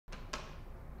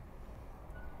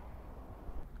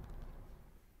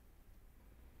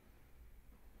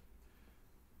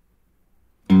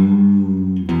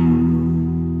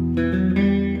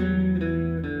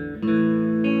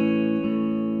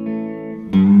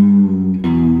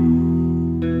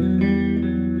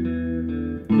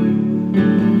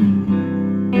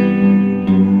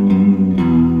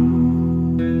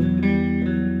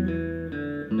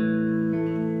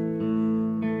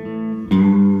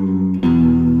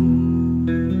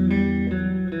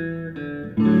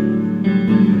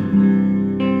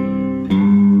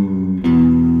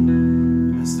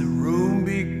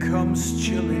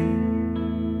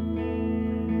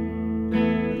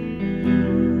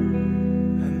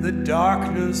the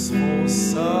darkness falls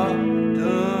sudden.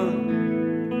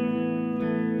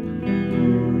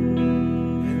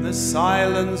 In the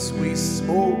silence we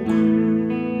spoke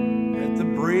at the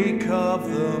break of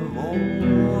the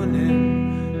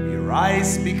morning. Your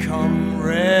eyes become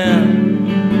red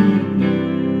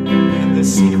and the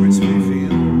secrets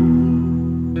reveal.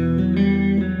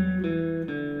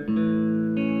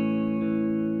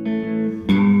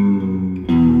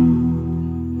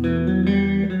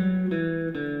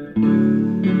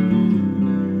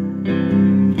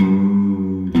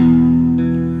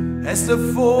 As the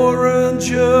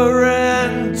foreigner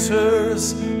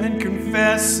enters and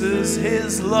confesses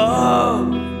his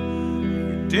love,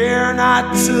 you dare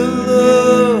not to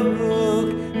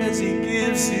look as he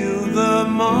gives you the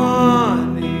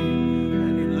money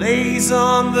and he lays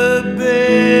on the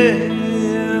bed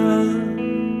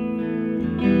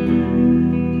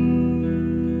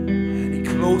and he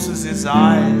closes his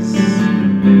eyes.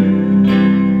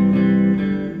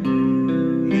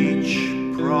 Each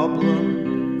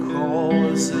problem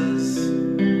causes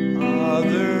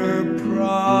other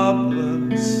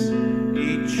problems,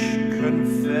 each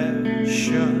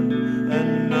confession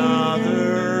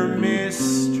another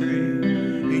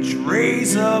mystery, each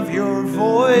raise of your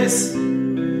voice,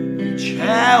 each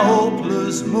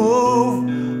helpless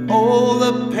move, all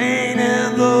the pain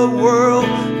in the world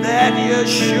that you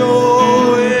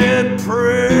show it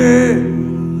praise.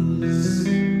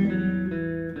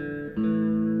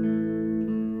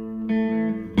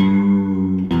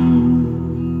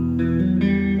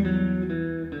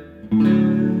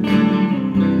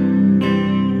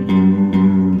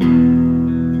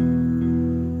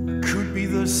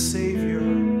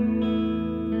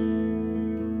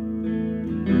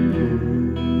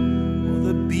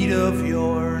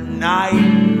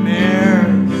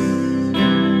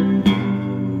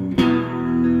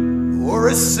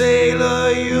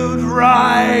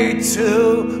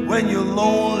 When you're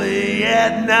lonely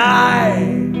at night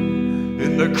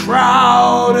in the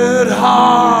crowded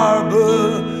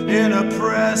harbor in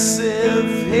oppressive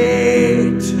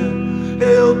hate,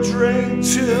 he'll drink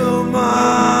too much,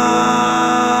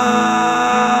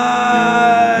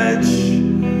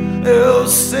 he'll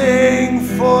sing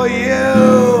for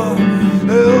you,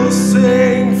 he'll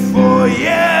sing for you.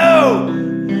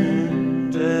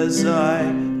 And as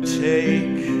I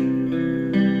take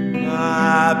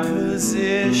my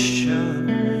position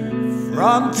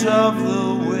front of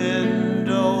the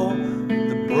window,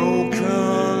 the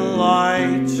broken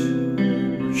light,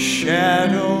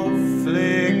 shadow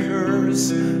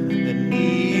flickers, and the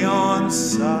neon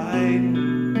sign,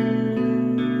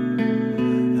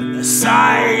 and the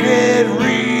sign it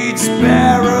reads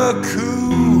Baracuda,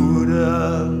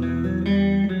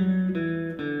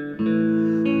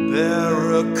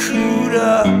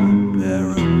 Baracuda,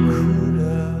 Baracuda.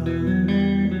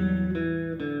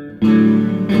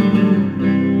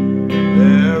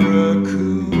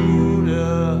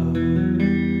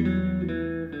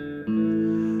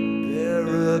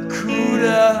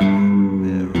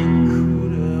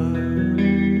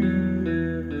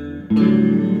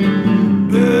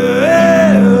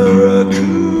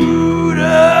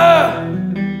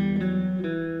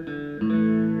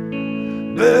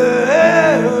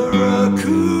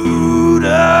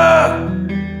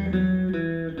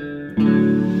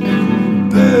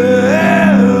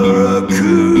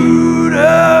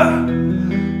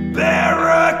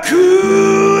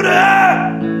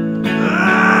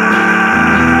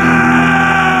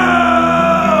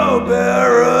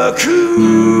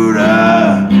 Baracuda.